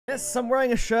Yes, I'm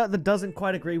wearing a shirt that doesn't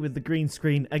quite agree with the green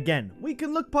screen again. We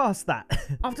can look past that.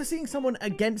 After seeing someone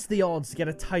against the odds get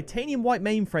a titanium white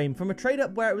mainframe from a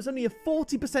trade-up where it was only a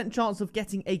 40% chance of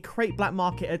getting a crate black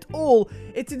market at all,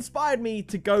 it's inspired me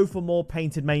to go for more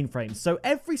painted mainframes. So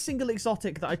every single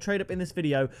exotic that I trade up in this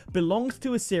video belongs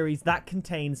to a series that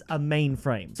contains a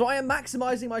mainframe. So I am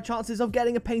maximizing my chances of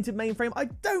getting a painted mainframe. I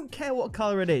don't care what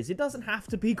color it is. It doesn't have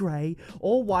to be grey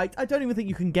or white. I don't even think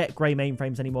you can get grey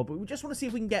mainframes anymore, but we just want to see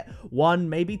if we can get one,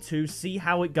 maybe two, see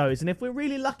how it goes. And if we're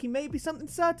really lucky, maybe something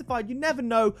certified. You never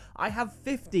know. I have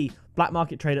 50 black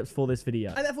market trade-ups for this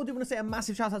video. I therefore do want to say a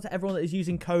massive shout out to everyone that is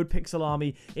using code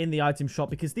PixelArmy in the item shop,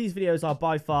 because these videos are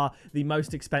by far the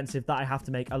most expensive that I have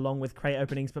to make, along with crate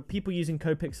openings. But people using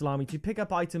code PixelArmy to pick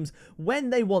up items when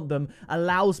they want them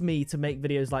allows me to make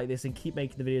videos like this and keep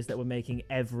making the videos that we're making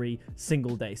every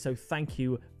single day. So thank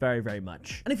you very, very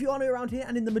much. And if you are new around here,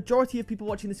 and in the majority of people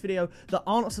watching this video that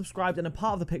are not subscribed and are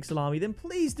part of the Pixel Army, then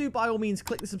please do by all means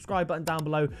click the subscribe button down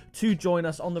below to join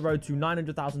us on the road to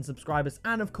 900,000 subscribers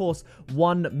and of course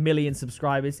 1 million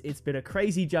subscribers. It's been a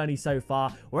crazy journey so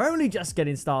far. We're only just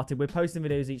getting started. We're posting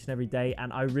videos each and every day,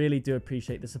 and I really do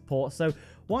appreciate the support. So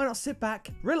why not sit back,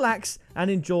 relax, and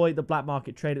enjoy the black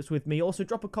market trade-ups with me. Also,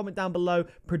 drop a comment down below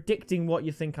predicting what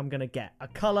you think I'm going to get. A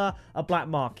color, a black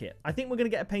market. I think we're going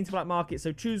to get a painted black market,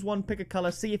 so choose one, pick a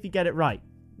color, see if you get it right.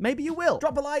 Maybe you will.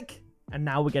 Drop a like, and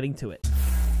now we're getting to it.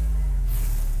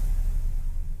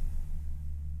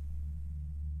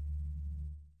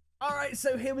 Alright,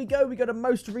 so here we go. We got a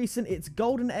most recent. It's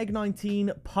Golden Egg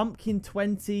 19, Pumpkin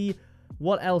 20.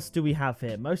 What else do we have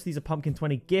here? Most of these are Pumpkin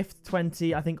 20, Gift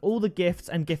 20. I think all the gifts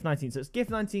and Gift 19. So it's Gift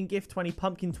 19, Gift 20,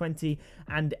 Pumpkin 20,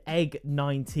 and Egg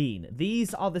 19.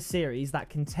 These are the series that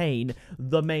contain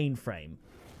the mainframe.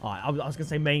 Alright, I was going to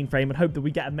say mainframe and hope that we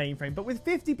get a mainframe, but with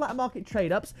 50 black market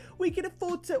trade-ups, we can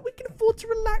afford to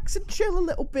relax and chill a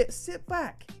little bit. Sit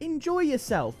back, enjoy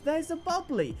yourself. There's a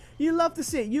bubbly. You love to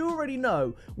see it. You already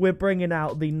know we're bringing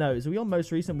out the nose. Are we on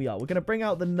most recent? We are. We're going to bring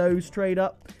out the nose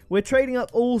trade-up. We're trading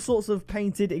up all sorts of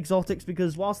painted exotics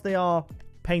because whilst they are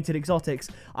painted exotics,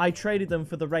 I traded them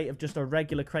for the rate of just a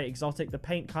regular crate exotic. The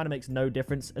paint kind of makes no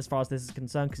difference as far as this is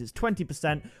concerned because it's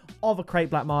 20% of a crate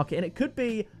black market, and it could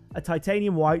be a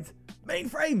titanium white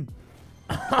mainframe.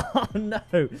 Oh no,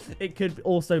 it could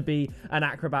also be an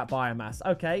acrobat biomass.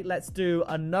 Okay, let's do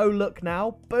a no look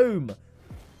now. Boom.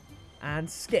 And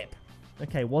skip.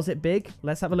 Okay, was it big?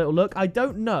 Let's have a little look. I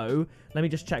don't know. Let me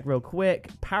just check real quick.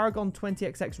 Paragon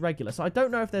 20XX regular. So I don't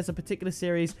know if there's a particular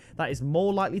series that is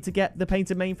more likely to get the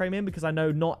painted mainframe in, because I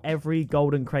know not every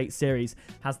Golden Crate series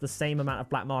has the same amount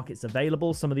of black markets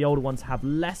available. Some of the older ones have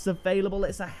less available.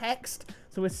 It's a hexed,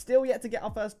 so we're still yet to get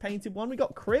our first painted one. We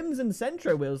got Crimson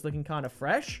Centro wheels looking kind of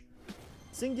fresh.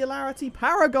 Singularity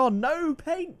Paragon, no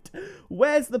paint.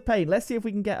 Where's the paint? Let's see if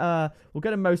we can get we'll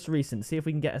go to most recent, see if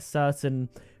we can get a certain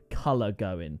color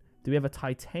going. Do we have a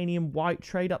titanium white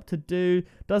trade up to do?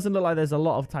 Doesn't look like there's a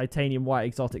lot of titanium white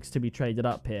exotics to be traded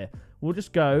up here. We'll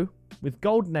just go with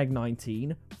Golden Egg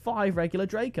 19, 5 regular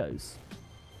Dracos.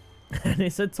 And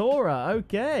it's a Tora.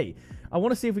 Okay. I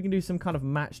want to see if we can do some kind of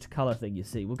matched color thing, you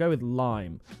see. We'll go with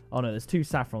lime. Oh no, there's 2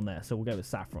 saffron there, so we'll go with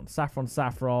saffron. Saffron,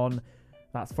 saffron.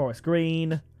 That's forest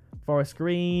green. Forest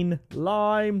green,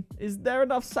 lime. Is there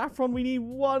enough saffron? We need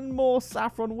one more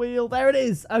saffron wheel. There it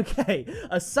is. Okay,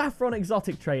 a saffron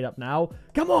exotic trade up now.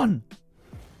 Come on.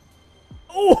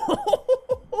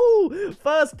 Oh,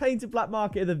 first painted black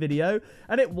market of the video,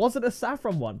 and it wasn't a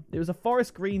saffron one. It was a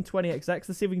forest green 20XX.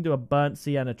 Let's see if we can do a burnt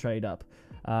sienna trade up.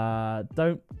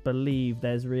 Don't believe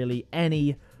there's really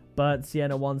any burnt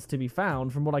sienna ones to be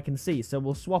found from what I can see. So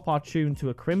we'll swap our tune to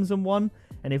a crimson one,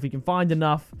 and if we can find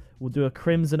enough, we'll do a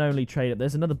crimson only trade up.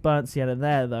 There's another burnt sienna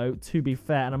there though, to be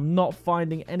fair, and I'm not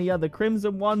finding any other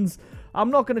crimson ones. I'm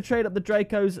not going to trade up the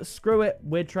Dracos. Screw it.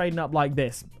 We're trading up like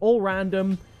this. All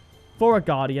random for a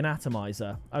Guardian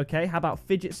Atomizer. Okay, how about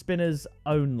fidget spinners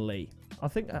only? I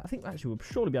think actually we'll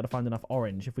surely be able to find enough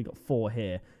orange if we got 4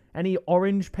 here. Any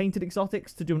orange painted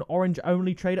exotics to do an orange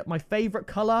only trade up? My favorite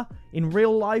color in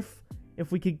real life.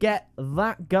 If we could get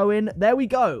that going. There we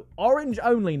go. Orange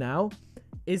only now.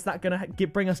 Is that going to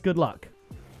bring us good luck?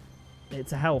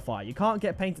 It's a Hellfire. You can't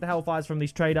get painted Hellfires from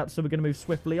these trade ups, so we're going to move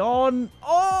swiftly on.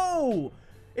 Oh!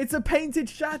 It's a painted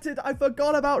Shattered. I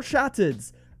forgot about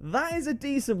Shattereds. That is a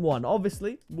decent one.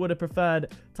 Obviously, would have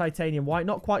preferred titanium white.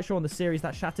 Not quite sure on the series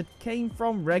that Shattered came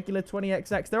from. Regular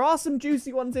 20XX. There are some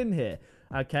juicy ones in here.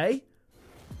 Okay.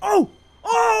 Oh!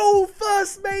 Oh!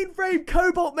 First mainframe!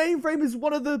 Cobalt mainframe is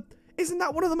one of the... Isn't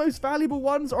that one of the most valuable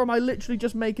ones? Or am I literally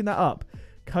just making that up?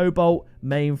 Cobalt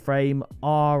mainframe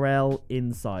RL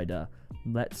Insider.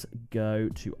 let's go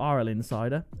to RL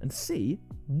Insider and see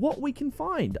what we can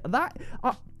find. That,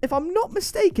 if I'm not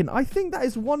mistaken, I think that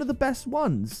is one of the best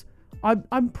ones.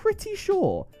 I'm pretty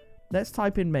sure. Let's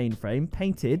type in mainframe,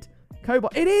 painted,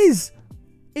 cobalt. It is!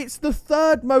 It's the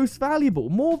third most valuable.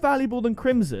 More valuable than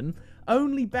Crimson.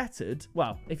 Only bettered,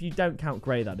 well, if you don't count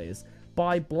grey, that is,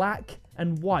 by black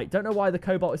and white. Don't know why the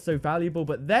cobalt is so valuable,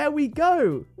 but there we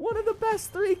go. One of the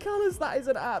best 3 colors. That is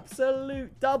an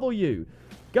absolute W.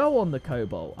 Go on the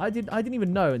cobalt. I didn't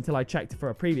even know until I checked for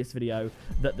a previous video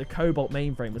that the cobalt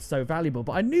mainframe was so valuable,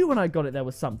 but I knew when I got it there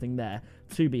was something there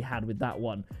to be had with that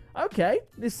one. Okay,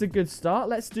 this is a good start.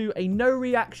 Let's do a no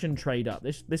reaction trade up.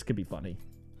 This could be funny.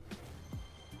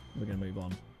 We're gonna move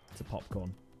on to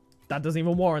popcorn. That doesn't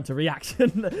even warrant a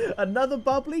reaction. Another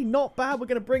bubbly, not bad. We're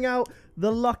gonna bring out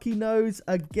the lucky nose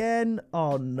again.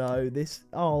 Oh no, this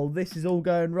is all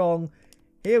going wrong.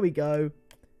 Here we go.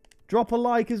 Drop a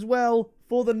like as well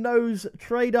for the nose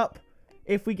trade up.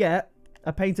 If we get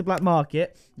a painted black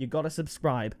market, you gotta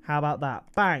subscribe. How about that?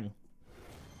 Bang.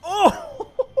 Oh!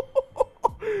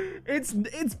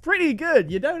 It's pretty good.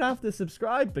 You don't have to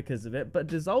subscribe because of it, but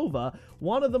Dissolver,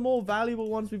 one of the more valuable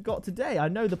ones we've got today. I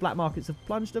know the black markets have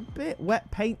plunged a bit. Wet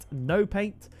paint, no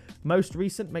paint. Most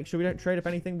recent, make sure we don't trade up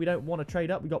anything we don't want to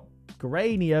trade up. We got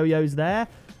grey Neoyos there.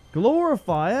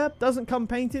 Glorifier doesn't come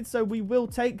painted, so we will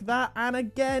take that. And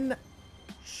again,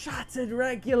 shattered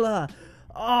regular.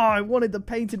 Oh, I wanted the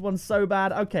painted one so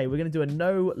bad. Okay, we're going to do a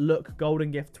no-look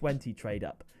Golden Gift 20 trade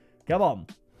up. Come on.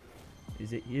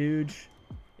 Is it huge?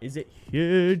 Is it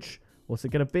huge? What's it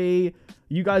going to be?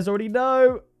 You guys already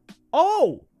know.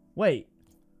 Oh, wait.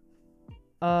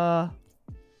 I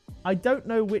don't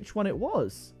know which one it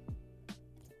was.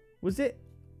 Was it?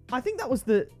 I think that was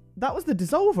the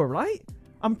Dissolver, right?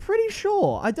 I'm pretty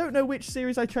sure. I don't know which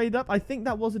series I traded up. I think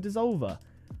that was a Dissolver.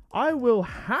 I will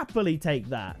happily take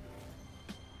that.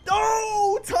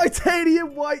 Oh,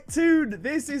 titanium white toon.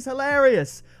 This is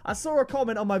hilarious. I saw a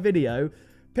comment on my video.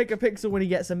 Pick a pixel when he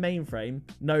gets a mainframe,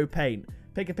 no paint.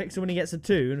 Pick a pixel when he gets a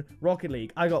toon, Rocket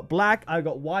League. I got black, I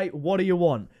got white. What do you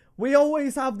want? We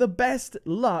always have the best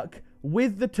luck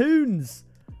with the toons.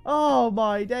 Oh,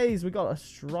 my days. We got a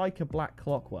striker black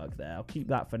clockwork there. I'll keep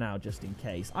that for now just in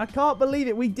case. I can't believe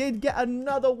it. We did get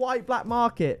another white black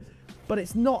market, but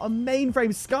it's not a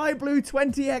mainframe. Sky Blue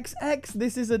 20XX.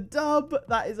 This is a dub.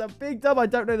 That is a big dub. I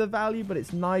don't know the value, but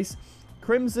it's nice.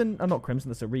 Crimson, not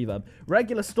Crimson, that's a reverb.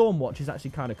 Regular Stormwatch is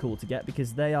actually kind of cool to get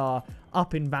because they are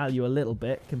up in value a little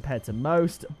bit compared to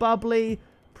most. Bubbly,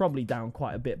 probably down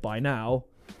quite a bit by now.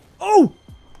 Oh!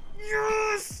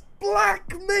 Yes! Black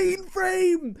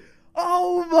mainframe!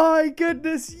 Oh my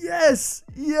goodness, yes!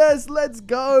 Yes, let's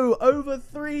go! Over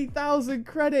 3,000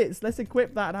 credits. Let's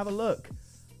equip that and have a look.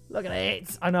 Look at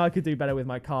it! I know I could do better with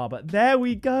my car, but there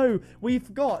we go.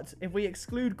 We've got, if we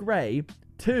exclude grey,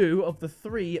 2 of the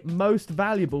 3 most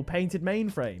valuable painted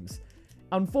mainframes.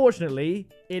 Unfortunately,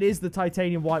 it is the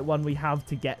titanium white one we have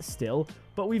to get still,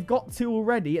 but we've got 2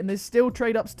 already, and there's still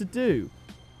trade-ups to do.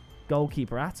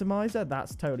 Goalkeeper Atomizer,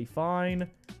 that's totally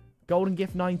fine. Golden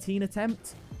Gift 19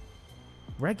 attempt.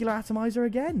 Regular Atomizer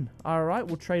again. All right,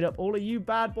 we'll trade up all of you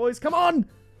bad boys. Come on!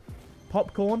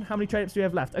 Popcorn, how many trade-ups do we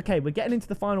have left? Okay, we're getting into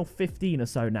the final 15 or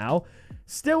so now.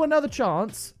 Still another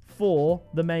chance for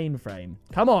the mainframe.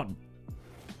 Come on.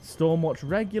 Stormwatch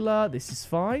regular. This is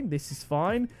fine. This is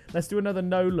fine. Let's do another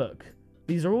no look.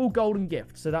 These are all golden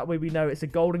gifts, so that way we know it's a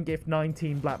golden gift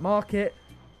 19 black market.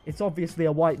 It's obviously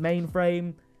a white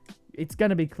mainframe. It's going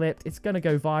to be clipped. It's going to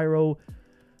go viral.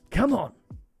 Come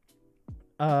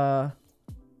on.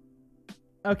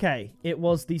 Okay. It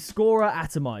was the Scorer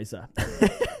Atomizer.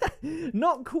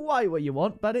 Not quite what you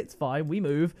want, but it's fine. We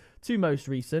move to most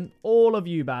recent. All of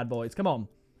you bad boys. Come on.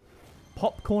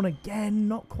 Popcorn again.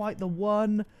 Not quite the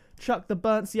one. Chuck the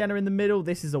burnt sienna in the middle.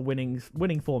 This is a winning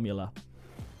formula.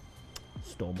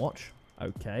 Stormwatch.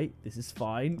 Okay, this is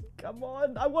fine. Come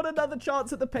on. I want another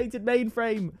chance at the painted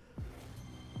mainframe.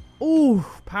 Ooh,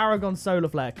 Paragon Solar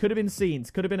Flare. Could have been scenes.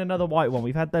 Could have been another white one.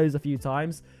 We've had those a few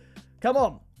times. Come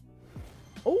on.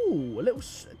 Ooh, a little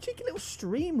cheeky little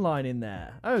streamline in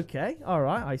there. Okay, all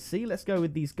right, I see. Let's go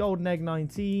with these Golden Egg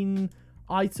 19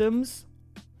 items.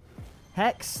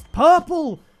 Hex.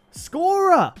 Purple.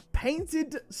 Scorer.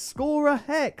 Painted Scorer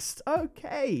Hexed.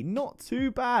 Okay, not too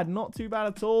bad. Not too bad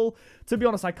at all. To be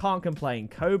honest, I can't complain.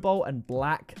 Cobalt and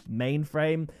black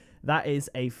mainframe. That is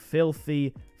a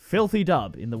filthy, filthy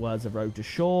dub in the words of Road to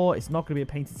Shore. It's not going to be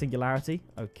a painted singularity.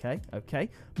 Okay, okay.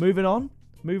 Moving on.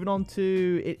 Moving on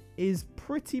to, it is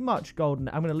pretty much golden.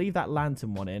 I'm going to leave that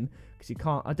lantern one in because you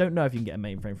can't, I don't know if you can get a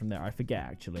mainframe from there. I forget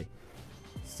actually.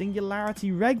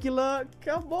 Singularity regular.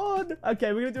 Come on.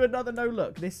 Okay, we're going to do another no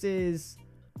look. This is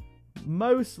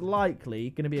most likely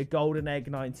going to be a golden egg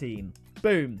 19.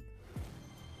 Boom.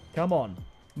 Come on.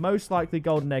 Most likely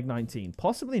golden egg 19.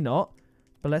 Possibly not,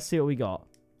 but let's see what we got.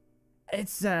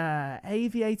 It's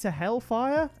Aviator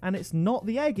Hellfire, and it's not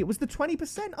the egg. It was the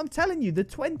 20%. I'm telling you,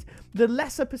 the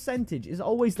lesser percentage is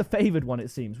always the favored one, it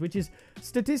seems, which is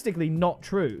statistically not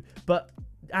true, but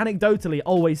anecdotally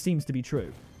always seems to be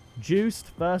true. Juiced,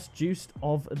 first juiced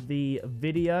of the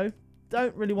video.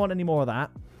 Don't really want any more of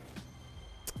that.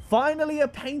 Finally, a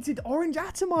painted orange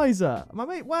atomizer. My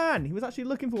mate Wan, he was actually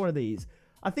looking for one of these.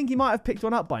 I think he might have picked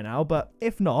one up by now, but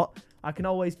if not, I can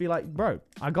always be like, bro,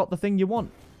 I got the thing you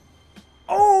want.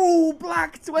 Oh,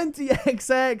 Black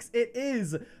 20XX. It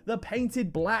is the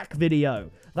painted black video.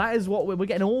 That is what we're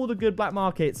getting all the good black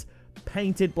markets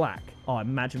painted black. Oh,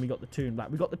 imagine we got the toon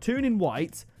black. We got the toon in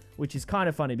white, which is kind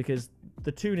of funny because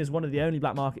the toon is one of the only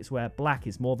black markets where black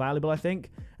is more valuable, I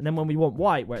think. And then when we want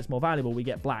white, where it's more valuable, we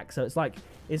get black. So it's like,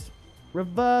 it's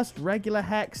reversed, regular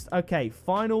hexed. Okay,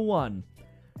 final one.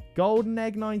 Golden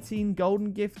egg 19,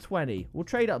 golden gift 20. We'll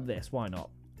trade up this. Why not?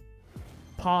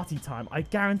 Party time. I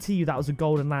guarantee you that was a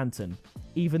golden lantern,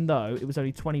 even though it was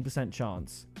only 20%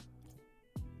 chance.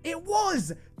 It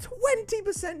was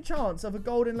 20% chance of a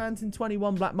golden lantern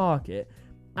 21 black market,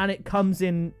 and it comes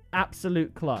in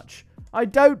absolute clutch. I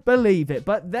don't believe it,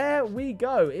 but there we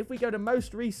go. If we go to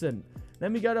most recent,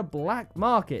 then we go to black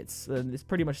markets, and it's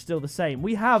pretty much still the same.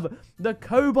 We have the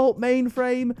cobalt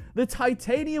mainframe, the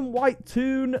titanium white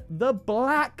toon, the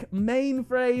black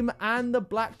mainframe, and the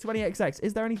black 20XX.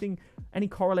 Is there any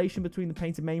correlation between the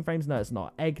painted mainframes? No, it's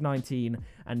not. Egg 19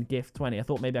 and gift 20. I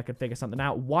thought maybe I could figure something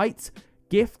out. White,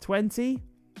 gift 20.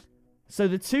 So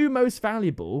the two most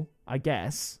valuable, I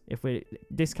guess, if we're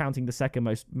discounting the second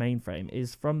most mainframe,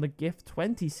 is from the gift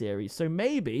 20 series. So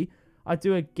maybe I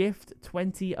do a gift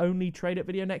 20 only trade it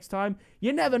video next time.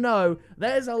 You never know.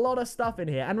 There's a lot of stuff in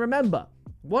here. And remember,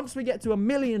 once we get to 1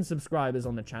 million subscribers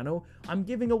on the channel, I'm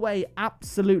giving away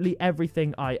absolutely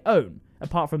everything I own,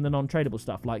 apart from the non-tradable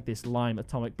stuff like this lime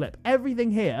atomic blip. Everything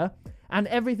here and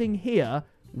everything here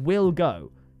will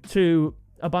go to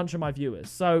a bunch of my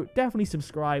viewers. So definitely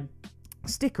subscribe,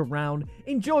 stick around,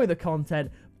 enjoy the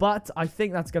content. But I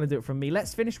think that's going to do it from me.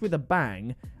 Let's finish with a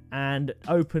bang and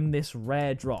open this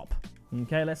rare drop.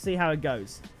 Okay, let's see how it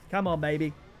goes. Come on,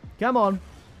 baby. Come on.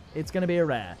 It's going to be a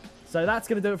rare. So that's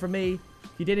going to do it from me.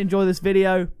 If you did enjoy this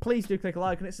video, please do click a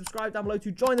like and hit subscribe down below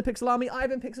to join the Pixel Army. I've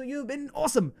been Pixel. You've been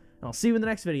awesome. And I'll see you in the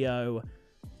next video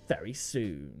very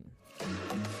soon.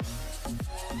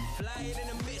 Flying in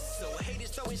a missile,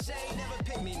 haters throwing shade, never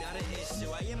pick me, not an issue.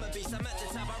 I am a beast, I'm at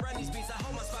the top, I run these beats, I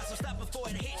hold my spot, so stop before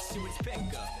it hits you. It's pick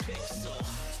up,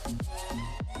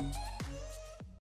 pixel.